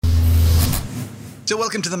So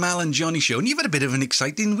welcome to the Mal and Johnny Show. And you've had a bit of an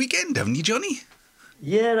exciting weekend, haven't you, Johnny?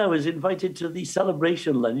 Yeah, I was invited to the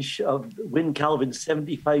celebration lunch of Wyn Calvin's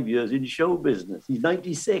 75 years in show business. He's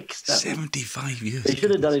 96 now. 75 years. They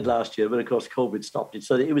should have done it last year, but of course COVID stopped it.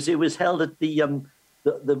 So it was held at the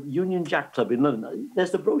Union Jack Club in London.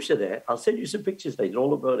 There's the brochure there. I'll send you some pictures later,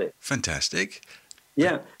 all about it. Fantastic.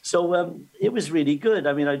 Yeah, so it was really good.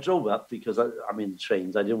 I mean, I drove up because I'm in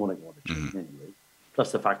trains. I didn't want to go on the train anyway.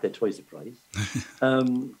 Plus the fact they're twice the price.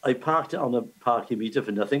 I parked it on a parking meter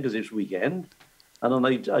for nothing because it's weekend. And then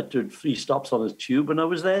I did 3 stops on a tube and I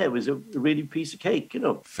was there. It was a really piece of cake, you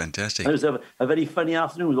know. Fantastic. It was a very funny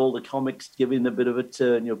afternoon with all the comics giving a bit of a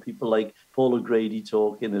turn. You know, people like Paul O'Grady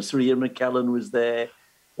talking, and Sir Ian McKellen was there.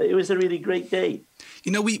 It was a really great day.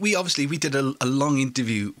 You know, we did a long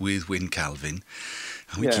interview with Wyn Calvin.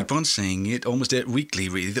 And we keep on saying it almost weekly,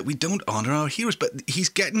 really, that we don't honour our heroes. But he's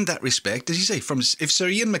getting that respect, as you say, from if Sir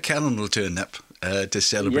Ian McKellen will turn up to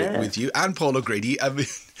celebrate with you, and Paul O'Grady. I mean,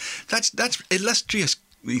 that's illustrious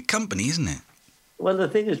company, isn't it? Well, the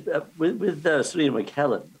thing is, with Sir Ian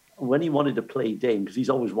McKellen, when he wanted to play Dame, because he's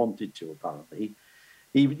always wanted to, apparently,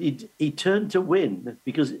 he turned to Wyn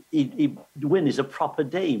because Wyn is a proper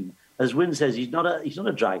Dame. As Wyn says, he's not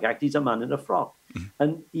a drag act, he's a man in a frock.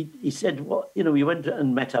 And he said, well, you know, we went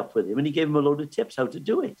and met up with him and he gave him a load of tips how to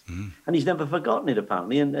do it. And he's never forgotten it,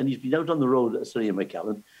 apparently. And he's been out on the road, Sir Ian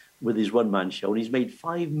McKellen, with his one-man show, and he's made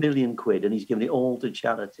 £5 million and he's given it all to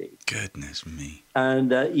charity. Goodness me.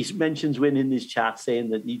 And he mentions Wyn in his chat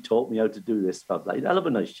saying that he taught me how to do this. I love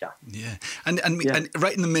a nice chat. Yeah. And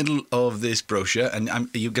right in the middle of this brochure, and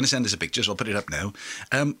you're going to send us a picture, so I'll put it up now,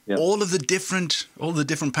 all the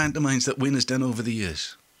different pantomimes that Wyn has done over the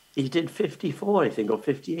years. He did 54, I think, or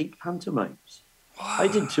 58 pantomimes. Wow. I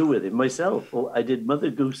did 2 with him myself. I did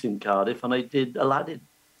Mother Goose in Cardiff and I did Aladdin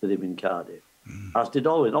with him in Cardiff. As did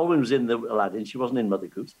Olwen. Olwen was in the Aladdin. She wasn't in Mother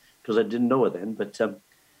Goose because I didn't know her then. But,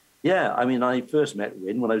 I mean, I first met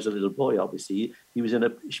Wyn when I was a little boy, obviously. He was in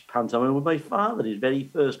a pantomime with my father, his very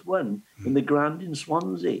first one, in the Grand in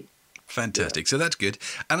Swansea. Fantastic. So that's good.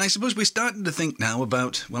 And I suppose we're starting to think now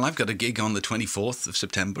about, well, I've got a gig on the 24th of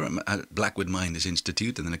September at Blackwood Miners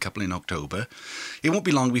Institute and then a couple in October. It won't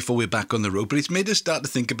be long before we're back on the road, but it's made us start to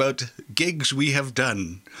think about gigs we have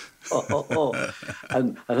done.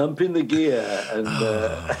 And Hump in the Gear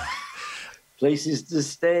and places to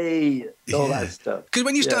stay, all that stuff. Because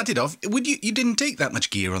when you started off, you didn't take that much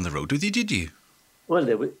gear on the road with you, did you? Well,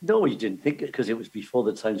 no, you didn't think it because it was before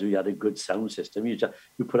the times we had a good sound system. You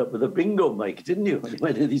put up with a bingo mic, didn't you, when you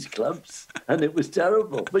went to these clubs? And it was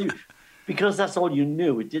terrible. But because that's all you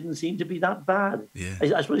knew, it didn't seem to be that bad. Yeah.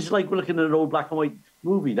 I suppose it's like we're looking at an old black and white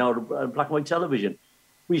movie now, black and white television.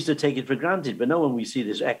 We used to take it for granted, but now when we see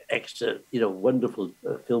this extra, wonderful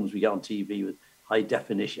films we get on TV with high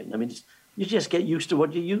definition, I mean, you just get used to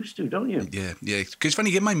what you're used to, don't you? Yeah. Because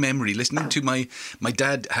funny, in my memory, listening to my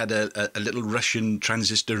dad had a little Russian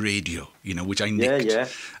transistor radio, which I nicked. Yeah.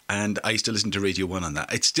 And I used to listen to Radio 1 on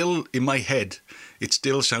that. It's still, in my head, it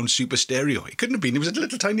still sounds super stereo. It couldn't have been. It was a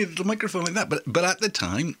little tiny little microphone like that. But at the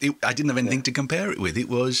time, I didn't have anything to compare it with. It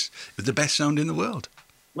was the best sound in the world.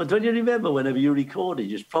 Well, don't you remember whenever you recorded,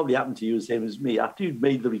 it probably happened to you the same as me, after you'd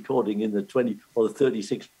made the recording in the 20 or the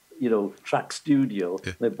 36 track studio.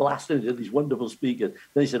 Yeah. They blasted it at these wonderful speakers.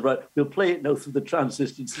 They said, right, we'll play it now through the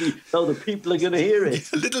transistor and see how the people are going to hear it.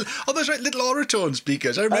 That's right, little Oratone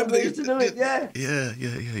speakers. I remember they used to do it, yeah.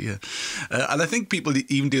 Yeah. And I think people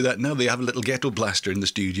even do that now. They have a little ghetto blaster in the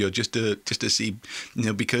studio just to see,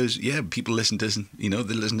 because, people listen to, they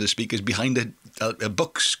listen to speakers behind a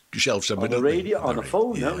bookshelf somewhere. On the radio, on a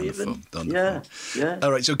phone now, even. Yeah.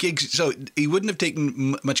 All right, so gigs. So he wouldn't have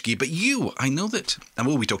taken much gear, but you, I know that, and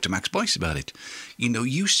we talked to Max Boyce about it.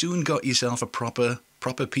 You soon got yourself a proper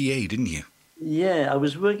PA, didn't you? Yeah, I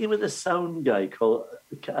was working with a sound guy called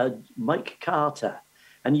Mike Carter,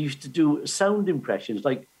 and he used to do sound impressions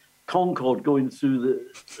like Concorde going through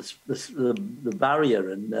the barrier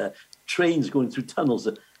and trains going through tunnels.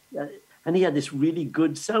 And he had this really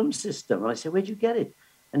good sound system. And I said, where'd you get it?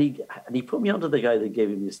 And he put me onto the guy that gave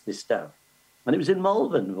him this stuff. And it was in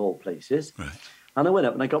Malvern, of all places. Right. And I went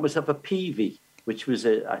up and I got myself a PV, which was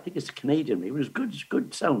I think it's a Canadian. It was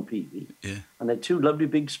good sound PV. Yeah. And they had 2 lovely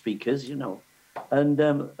big speakers, And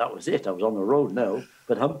that was it. I was on the road now.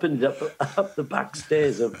 But humping it up the back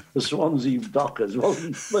stairs of the Swansea Dockers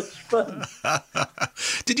wasn't much fun.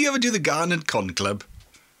 Did you ever do the Garnet Con Club?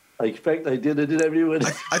 I expect I did. I did everyone.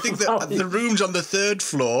 I think that the room's on the 3rd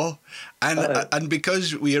floor, and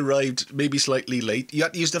because we arrived maybe slightly late, you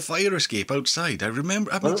had to use the fire escape outside. I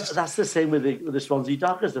remember. That's the same with the Swansea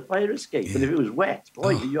Dockers, the fire escape. Yeah. And if it was wet,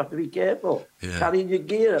 boy, you have to be careful. Yeah. Carrying your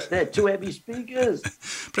gear up there, 2 heavy speakers.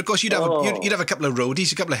 But of course, you'd have a couple of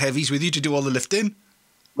roadies, a couple of heavies with you to do all the lifting.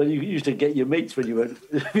 Well, you used to get your mates when you went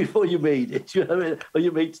before you made it, you know, or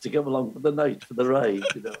your mates to come along for the night for the ride,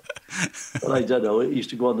 you know. Well, I don't know. It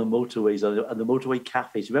used to go on the motorways and the motorway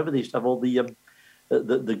cafes. Remember, they used to have all the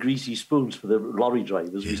greasy spoons for the lorry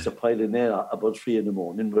drivers. We used to pile in there about 3 a.m.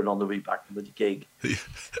 We're on the way back from the gig. Yeah.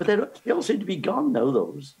 But they all seem to be gone now,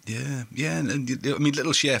 those. Yeah. And I mean,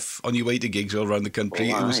 Little Chef on your way to gigs all around the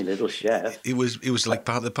country. Little Chef. It was like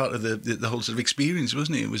part of the whole sort of experience,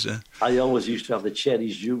 wasn't it? It was. I always used to have the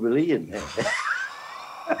Cherries Jubilee in there.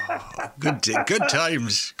 Good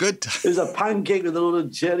times. Good. There's a pancake with a load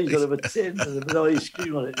of cherries out of a tin and a bit of ice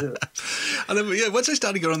cream on it. Yeah. And then, once I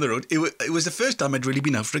started going on the road, it was the first time I'd really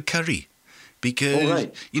been out for a curry. Because,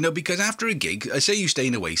 because after a gig, I say you're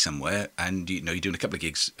staying away somewhere and, you're doing a couple of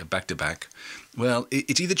gigs back to back. Well,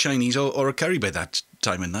 it's either Chinese or a curry by that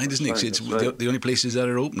time of night, isn't it? Right, it's the only places that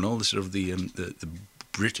are open. All the sort of the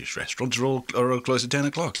British restaurants are all closed at 10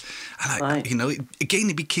 o'clock. And, it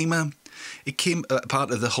became a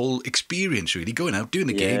part of the whole experience, really. Going out, doing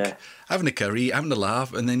a gig, having a curry, having a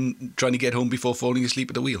laugh, and then trying to get home before falling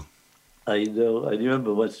asleep at the wheel. I know. I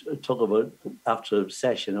remember once talking about after a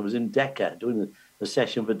session. I was in Decca doing a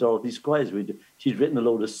session for Dorothy Squires. She'd written a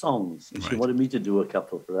load of songs, and she wanted me to do a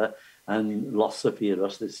couple for her. And Los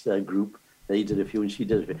Sophiros, this group, they did a few, and she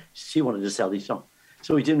did a few. She wanted to sell these songs.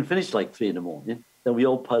 So we didn't finish like 3 a.m. Then we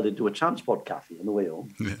all piled into a transport cafe on the way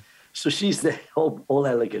home. Yeah. So she's there, all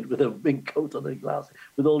elegant, with a big coat on her glass,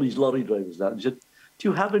 with all these lorry drivers down. And she said, "Do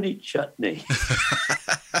you have any chutney?"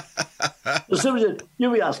 So somebody said,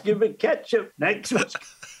 "You'll be asking for ketchup next."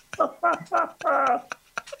 But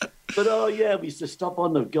we used to stop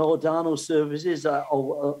on the Giordano services.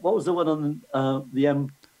 What was the one on the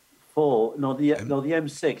M4? No, the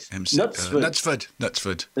M6. Knutsford.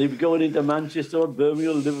 They'd be going into Manchester or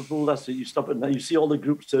Birmingham, Liverpool. That's it. You stop at you see all the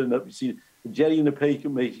groups turning up. You see Jerry and the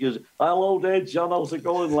Bacon mate. He goes, "Hello there, John. How's it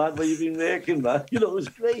going, lad? Where you been making, man?" It was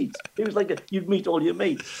great. It was like you'd meet all your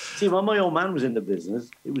mates. See, when my old man was in the business,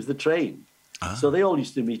 it was the train. So they all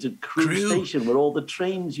used to meet at Crewe Station, where all the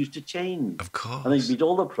trains used to change. Of course. And they'd meet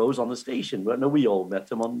all the pros on the station. But no, we all met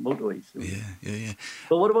them on motorways. Yeah.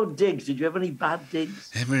 But what about digs? Did you have any bad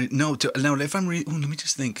digs? No. If I'm let me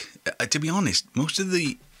just think. To be honest, most of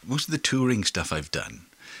the touring stuff I've done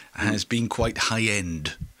has been quite high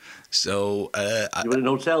end. So you were in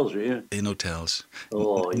hotels, were you? In hotels.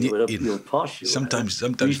 Oh, you were posh. Sometimes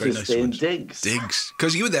very nice stay ones. In digs,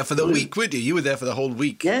 because you were there for the week, weren't you? You were there for the whole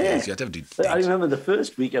week. Yeah. Yes, you had to do digs. I remember the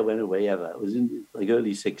first week I went away ever. It was in like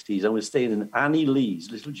early '60s. I was staying in Annie Lee's,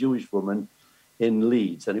 little Jewish woman in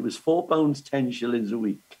Leeds, and it was £4, 10 shillings a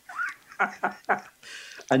week.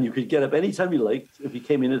 And you could get up any time you liked. If you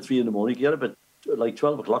came in at 3 a.m, you could get up at like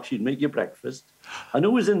 12 o'clock, she'd make you breakfast. And who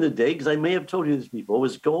was in the digs, I may have told you this before,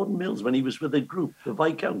 was Gordon Mills when he was with a group, the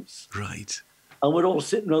Viscounts. Right. And we're all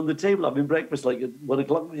sitting around the table having breakfast like at 1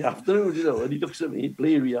 o'clock in the afternoon, and he looks at me,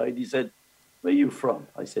 bleary-eyed, he said, "Where are you from?"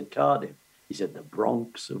 I said, "Cardiff." He said, "The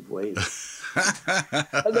Bronx of Wales."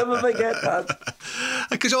 I'll never forget that.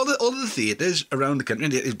 Because all the theatres around the country,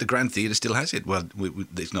 the Grand Theatre still has it. Well,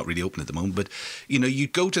 it's not really open at the moment, but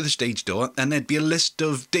you'd go to the stage door and there'd be a list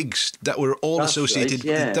of digs that were all associated,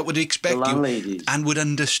 that would expect you and would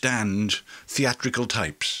understand theatrical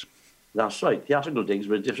types. That's right. Theatrical digs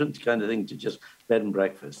were a different kind of thing to just bed and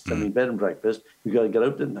breakfast. I mean, bed and breakfast, you got to get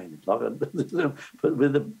out at 9 o'clock. But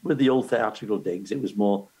with the old theatrical digs, it was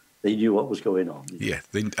more. They knew what was going on. Yeah.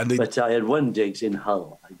 But I had one digs in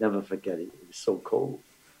Hull. I'd never forget it. It was so cold. I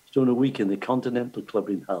was doing a week in the Continental Club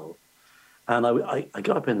in Hull. And I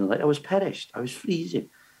got up in the night. I was perished. I was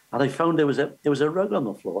freezing. And I found there was a rug on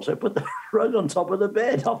the floor. So I put the rug on top of the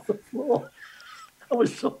bed off the floor. I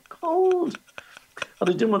was so cold. And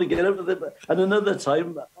I didn't want to get out of it. And another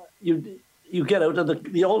time, you get out and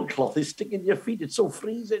the oilcloth is sticking to your feet. It's so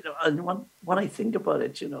freezing. And when I think about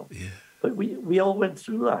it, Yeah. But we all went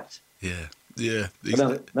through that. Yeah.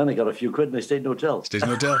 Then I got a few quid and I stayed in a hotel. And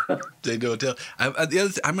the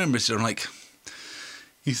other I remember sort of like,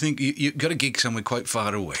 you think you got a gig somewhere quite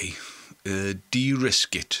far away. Do you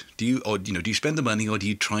risk it? Do you spend the money or do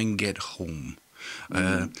you try and get home?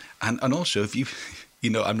 And also if you...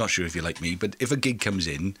 I'm not sure if you're like me, but if a gig comes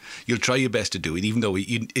in, you'll try your best to do it, even though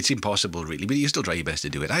it's impossible, really, but you still try your best to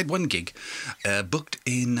do it. I had one gig booked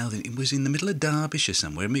it was in the middle of Derbyshire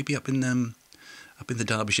somewhere, maybe up in, up in the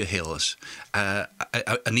Derbyshire Hills,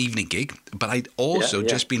 an evening gig, but I'd also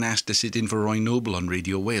just been asked to sit in for Roy Noble on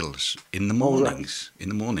Radio Wales in the mornings. In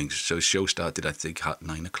the mornings, so the show started, I think, at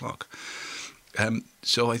 9 o'clock.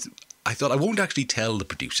 So I thought I won't actually tell the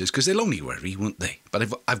producers because they'll only worry, won't they?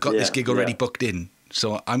 But I've got this gig already booked in,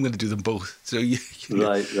 so I'm going to do them both. So you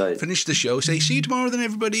finish the show, say see you tomorrow, then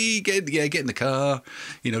everybody get in the car,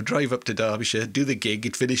 drive up to Derbyshire, do the gig.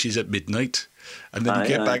 It finishes at midnight. And then you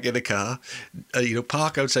get back in the car,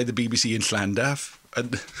 park outside the BBC in Llandaff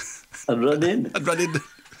and run in.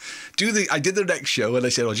 I did the next show, and I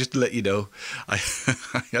said, just to let you know, I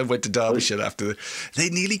went to Derbyshire after. They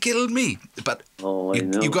nearly killed me. But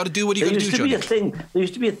you've got to do what you got to do, Johnny. There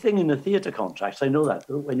used to be a thing in the theatre contracts, I know that,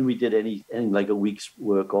 when we did anything like a week's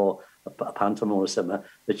work or a pantomime or a summer,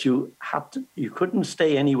 that you couldn't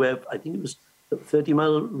stay anywhere. I think it was a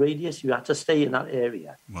 30-mile radius. You had to stay in that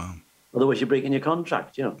area. Wow. Otherwise, you're breaking your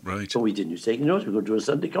contract, Right. So we didn't. You take notes. We go to a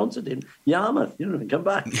Sunday concert in Yarmouth, and come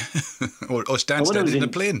back. or stand in a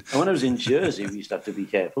plane. And when I was in Jersey, we used to have to be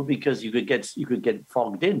careful because you could get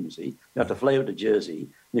fogged in. You see, you have to fly out to Jersey,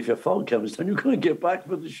 and if your fog comes, then you can't get back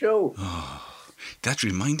for the show. Oh, that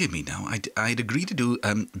reminded me now. I'd agreed to do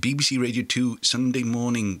BBC Radio 2 Sunday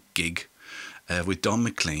morning gig with Don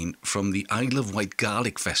McLean from the Isle of Wight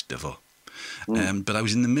Garlic Festival. But I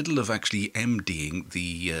was in the middle of actually MDing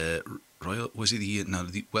the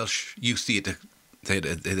the Welsh Youth Theatre. They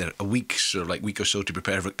had a week or so to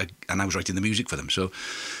prepare and I was writing the music for them. So,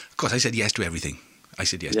 of course, I said yes to everything. To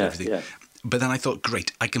everything. Yeah. But then I thought,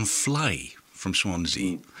 great, I can fly from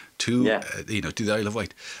Swansea to the Isle of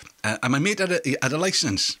Wight. And my mate had a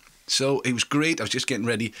licence. So it was great. I was just getting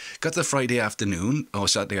ready. Got to Friday afternoon or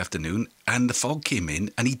Saturday afternoon, and the fog came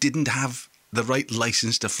in, and he didn't have the right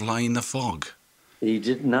licence to fly in the fog. He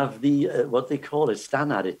didn't have the, what they call it, Stan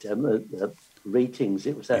had it, ratings.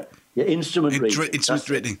 It was instrument rating. Instrument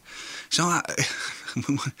rating. So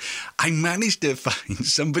I managed to find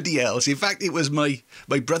somebody else. In fact, it was my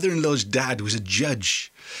brother-in-law's dad, who was a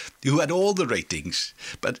judge, who had all the ratings.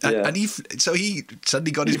 And he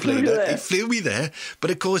suddenly got his plane. He flew me there.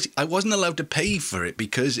 But of course, I wasn't allowed to pay for it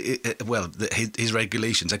because, his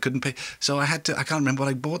regulations, I couldn't pay. So I can't remember what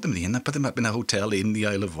I bought them in. I put them up in a hotel in the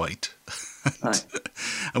Isle of Wight.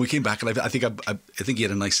 And we came back, and I think he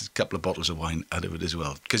had a nice couple of bottles of wine out of it as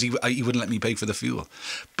well, because he wouldn't let me pay for the fuel.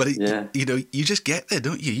 But you just get there,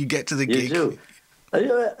 don't you? You get to the gig. You do.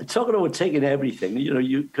 Talking about taking everything,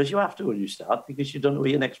 because you have to when you start, because you don't know where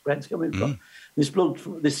your next bread's coming from. This bloke,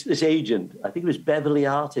 this agent, I think it was Beverley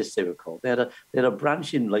Artists they were called. They had a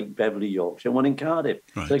branch in like Beverley, Yorkshire, and one in Cardiff.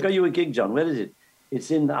 Right. So I got you a gig, John. Where is it? It's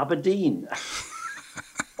in Aberdeen.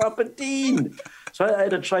 Aberdeen. So I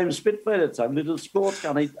had a Triumph Spitfire at the time, little sports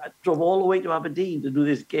car. I drove all the way to Aberdeen to do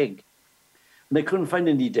this gig. And I couldn't find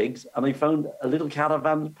any digs. And I found a little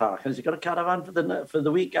caravan park. And I said, got a caravan for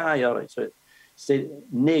the week? All right. So it said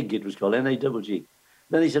NIG, it was called, N-A-G-G.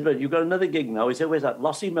 Then he said, right, you've got another gig now. I said, where's that?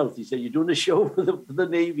 Lossiemouth. He said, you're doing a show for the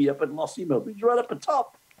Navy up at Lossiemouth. He's right up at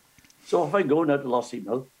top. So off I go now to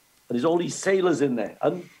Lossiemouth. And there's all these sailors in there.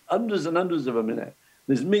 And hundreds and hundreds of them in there.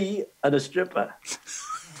 There's me and a stripper.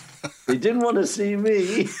 They didn't want to see me.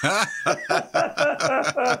 It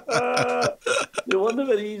wasn't a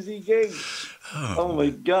very easy gig. Oh, my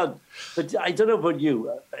God. But I don't know about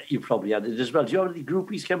you. You probably had it as well. Do you have any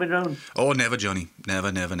groupies coming around? Oh, never, Johnny.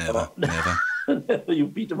 Never. Never. You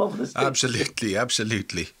beat them off the stage. Absolutely.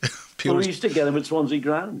 Well, we used to get them at Swansea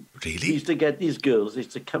Grand. Really? We used to get these girls. They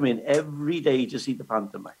used to come in every day to see the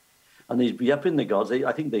pantomime. And they'd be up in the gods.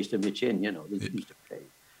 I think they used to mitch in, They used to pay.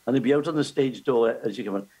 And they'd be out on the stage door as you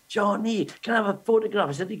come on. Johnny, can I have a photograph?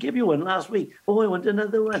 I said, they gave you one last week. Oh, I want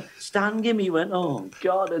another one. Stan gave me one. Oh,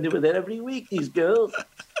 God. And they were there every week, these girls.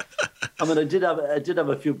 I mean, I did have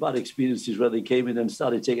a few bad experiences where they came in and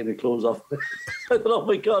started taking their clothes off. I thought, oh,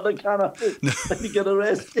 my God, I can't have it. Let me get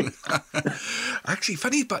arrested. Actually,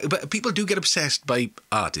 funny, but people do get obsessed by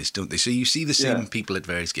artists, don't they? So you see the same people at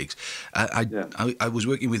various gigs. I was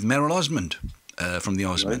working with Merrill Osmond. From the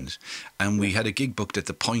Osmonds, and we had a gig booked at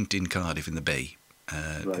the Point in Cardiff in the Bay.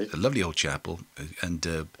 A lovely old chapel, and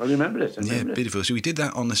I remember it. Beautiful. So we did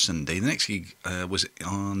that on the Sunday. The next gig was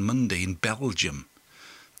on Monday in Belgium.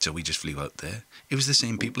 So we just flew out there. It was the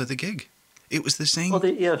same people at the gig. It was the same. Well,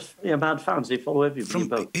 mad fans. They follow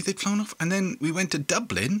everybody. They'd flown off, and then we went to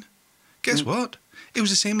Dublin. Guess what? It was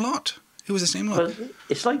the same lot. Well,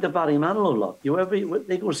 it's like the Barry Manilow lot.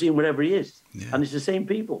 They go see him wherever he is, and it's the same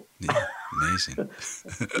people. Yeah, amazing.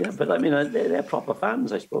 But I mean, they're proper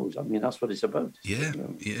fans, I suppose. I mean, that's what it's about. Yeah.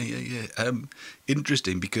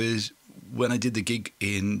 Interesting, because when I did the gig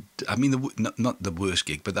not the worst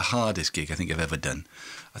gig, but the hardest gig I think I've ever done.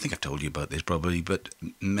 I think I've told you about this probably, but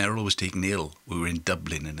Merrill was taken ill. We were in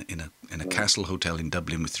Dublin, in a castle hotel in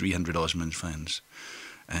Dublin with 300 Osmonds fans.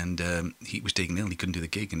 And he was taken ill. He couldn't do the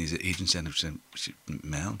gig, and his agent said,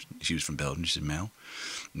 "Mel," she was from Belgium. She said, "Mel,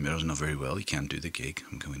 Meryl's not very well. He can't do the gig."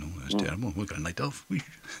 I'm going, "Oh, that's terrible. We've got a night off."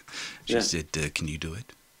 She said, "Can you do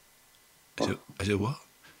it?" I said, "What?"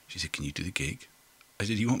 She said, "Can you do the gig?" I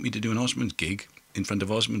said, "You want me to do an Osmonds gig in front of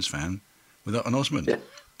Osmonds fan without an Osmond?" Yeah.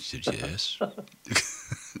 She said, "Yes."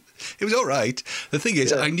 It was all right. The thing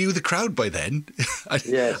is, I knew the crowd by then.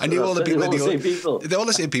 I knew all the people. They're all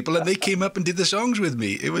the same people, and they came up and did the songs with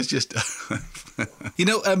me. It was just,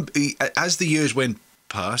 as the years went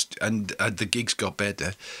past and the gigs got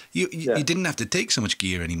better, you didn't have to take so much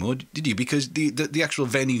gear anymore, did you? Because the actual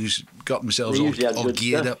venues got themselves all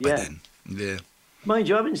geared up by then. Yeah. Mind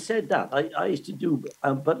you, having said that, I used to do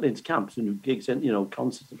Butlins camps and do gigs and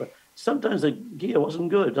concerts, but sometimes the gear wasn't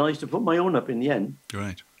good, and I used to put my own up in the end.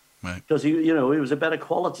 Right. Because it was a better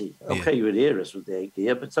quality. Okay, you would hear us with their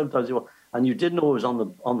gear, but sometimes and you didn't know it was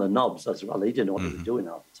on the knobs as well. They didn't know what they were doing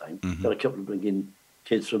half the time. Got a couple of bringing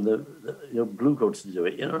kids from the Blue Coats to do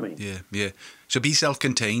it. You know what I mean? Yeah. So be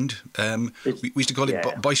self-contained. We used to call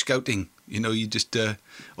it Boy Scouting. You just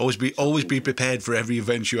always be prepared for every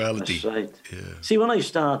eventuality. That's right. Yeah. See, when I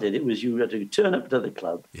started, it was you had to turn up to the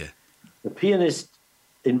club. Yeah. The pianist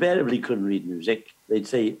invariably couldn't read music. They'd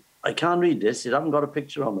say, "I can't read this. It haven't got a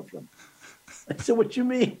picture on the front." I said, "What do you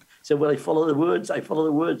mean?" I said, "Well, I follow the words.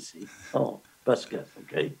 See? Oh, busker,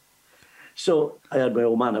 okay." So I had my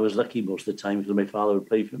old man. I was lucky most of the time because my father would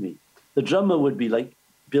play for me. The drummer would be like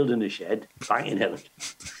building a shed, banging out.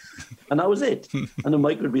 And that was it. And the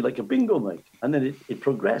mic would be like a bingo mic. And then it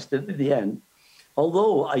progressed. And in the end,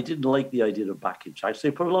 although I didn't like the idea of backing tracks,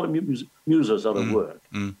 they put a lot of musos out of work.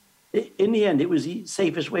 In the end, it was the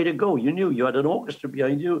safest way to go. You knew you had an orchestra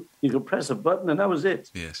behind you. You could press a button, and that was it.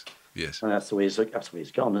 Yes. And that's the way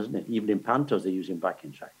it's gone, isn't it? Even in pantos, they're using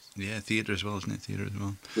backing tracks. Yeah, theatre as well, isn't it? Theatre as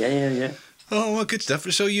well. Yeah. Oh, well, good stuff.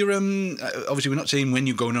 So you're obviously we're not saying when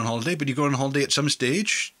you're going on holiday, but you're going on holiday at some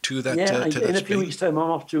stage to that. In a few weeks' time, I'm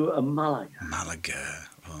off to Malaga. Malaga.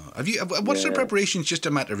 Oh. Have you? What's the preparations? Just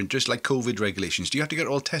a matter of interest, like COVID regulations. Do you have to get it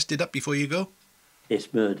all tested up before you go?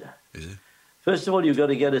 It's murder. Is it? First of all, you've got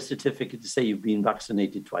to get a certificate to say you've been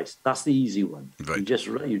vaccinated twice. That's the easy one. Right.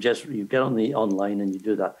 You get on the online and you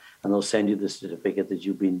do that, and they'll send you the certificate that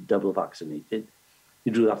you've been double vaccinated.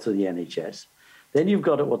 You do that to the NHS. Then you've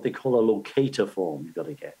got what they call a locator form. You've got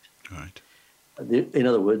to get. Right. In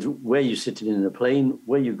other words, where you're sitting in the plane,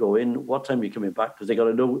 where you go in, what time you're coming back, because they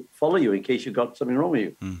got to follow you in case you've got something wrong with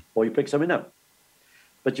you or you pick something up.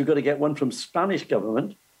 But you've got to get one from Spanish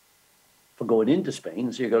government for going into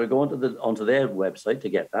Spain. So you've got to go onto their website to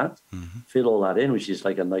get that, fill all that in, which is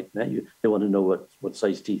like a nightmare. They want to know what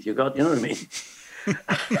size teeth you got, you know what I mean?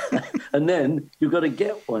 And then you've got to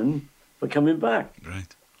get one for coming back.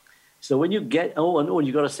 Right. So when you get,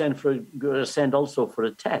 you've got to send also for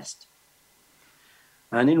a test.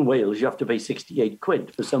 And in Wales, you have to pay 68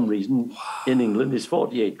 quid. For some reason, in England, it's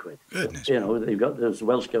 48 quid. Goodness. The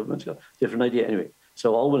Welsh government's got a different idea. Anyway,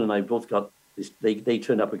 so Alwyn and I both got this. They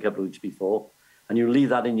turned up a couple of weeks before, and you leave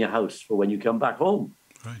that in your house for when you come back home.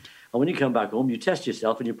 Right. And when you come back home, you test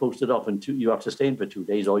yourself and you post it off, and you have to stay in for 2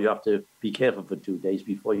 days, or you have to be careful for 2 days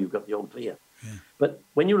before you've got the all clear. Yeah. But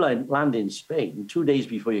when you land in Spain, 2 days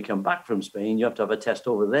before you come back from Spain, you have to have a test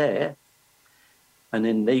over there. And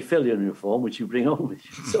then they fill you in your form, which you bring home with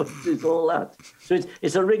you. So it's all that. So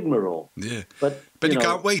it's a rigmarole. Yeah. But you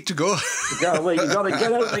can't wait to go. You can't wait. You got to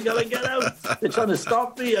get out. I got to get out. They're trying to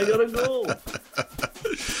stop me. I got to go.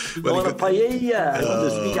 I want a paella. I want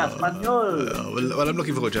to speak Espanol. Well, I'm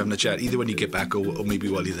looking forward to having a chat, either when you get back or maybe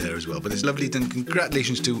while you're there as well. But it's lovely. And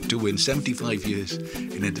congratulations to Win, 75 years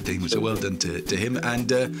in entertainment. So well done to him. And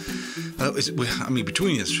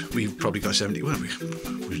between us, we've probably got 70. Well,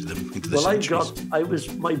 we're into the centuries. I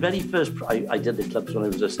was my very first. I did the clubs when I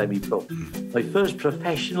was a semi-pro. My first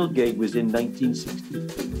professional gig was in 1963.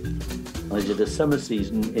 I did a summer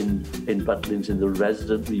season in Butlins in the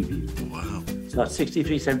Resident Review. Wow. So that's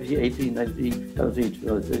 63, 70, 18, 19,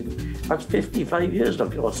 17. That's 55 years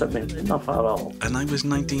ago or something, not far off. And I was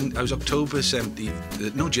October 70,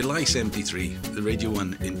 July 73, the Radio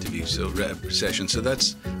 1 interview, session. So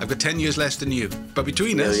I've got 10 years less than you. But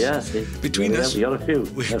between us, we got a few.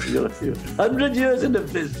 We got a few. 100 years in the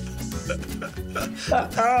business.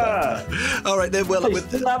 All right then. Well, I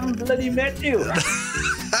still haven't bloody met you.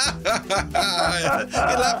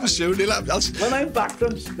 It'll happen soon. When I'm back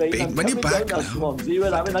from Spain, I'm when you're coming back down to Swansea,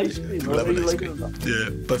 we'll have an ice cream. Yeah,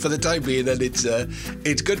 but for the time being, then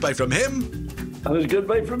it's goodbye from him. And it's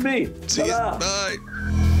goodbye from me. See you. Ta-da. Bye.